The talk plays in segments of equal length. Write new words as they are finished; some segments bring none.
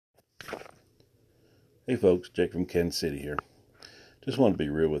Hey folks, Jake from Kansas City here. Just wanted to be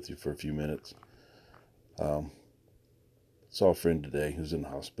real with you for a few minutes. Saw a friend today who's in the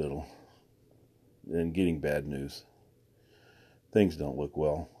hospital and getting bad news. Things don't look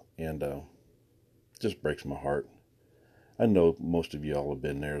well, and just breaks my heart. I know most of y'all have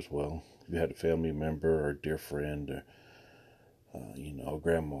been there as well. If you had a family member or a dear friend, or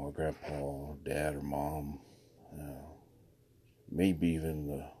grandma, or grandpa, or dad, or mom, maybe even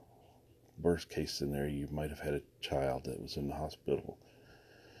the worst case scenario, you might have had a child that was in the hospital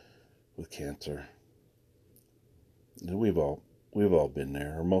with cancer. And we've all been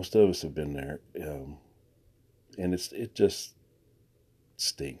there, or most of us have been there, and it just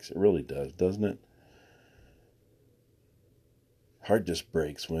stinks. It really does, doesn't it? Heart just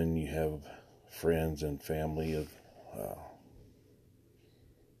breaks when you have friends and family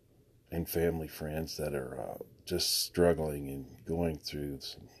friends that are just struggling and going through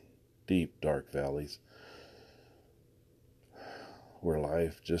some deep, dark valleys where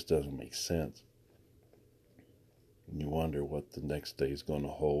life just doesn't make sense. And you wonder what the next day is going to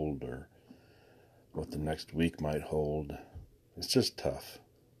hold, or what the next week might hold. It's just tough.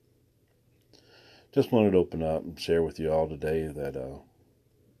 Just wanted to open up and share with you all today that,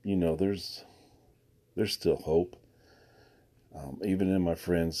 there's still hope. Even in my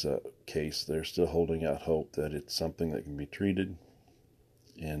friend's case, they're still holding out hope that it's something that can be treated,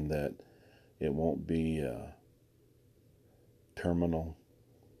 and that it won't be terminal.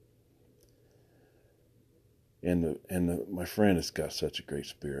 And my friend has got such a great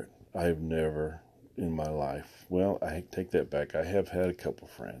spirit. I've never in my life, well, I take that back. I have had a couple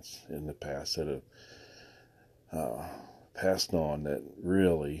friends in the past that have passed on that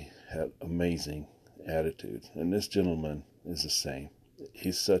really had amazing attitudes. And this gentleman is the same.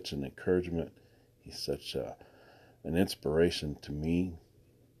 He's such an encouragement. He's such an inspiration to me.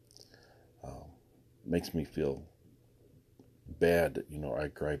 Makes me feel bad that, I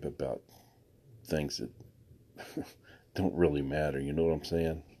gripe about things that don't really matter. You know what I'm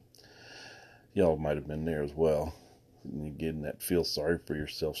saying? Y'all might have been there as well. And you get in that feel sorry for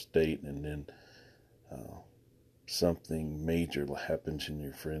yourself state, and then something major happens in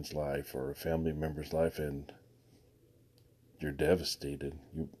your friend's life or a family member's life, and you're devastated.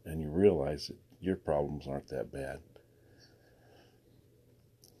 You realize that your problems aren't that bad.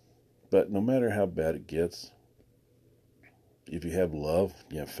 But no matter how bad it gets, if you have love,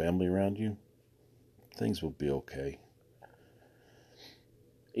 you have family around you, things will be okay.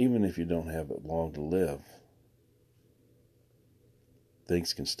 Even if you don't have it long to live,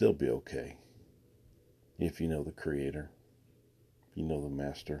 things can still be okay. If you know the Creator, you know the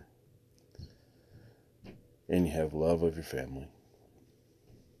Master, and you have love of your family.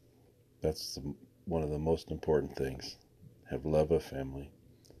 That's one of the most important things. Have love of family.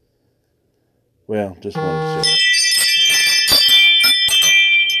 Well, just wanted to share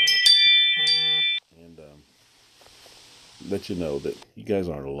that. And let you know that you guys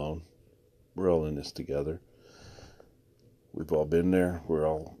aren't alone. We're all in this together. We've all been there.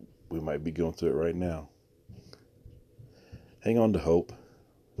 We might be going through it right now. Hang on to hope,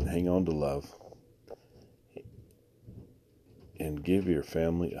 and hang on to love, and give your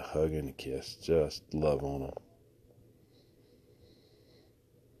family a hug and a kiss. Just love on them.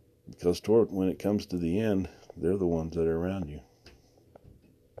 Because when it comes to the end, they're the ones that are around you.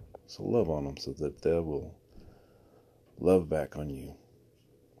 So love on them so that they will love back on you.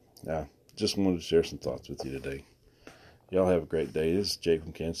 Now, just wanted to share some thoughts with you today. Y'all have a great day. This is Jake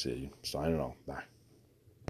from Kansas City, signing off. Bye.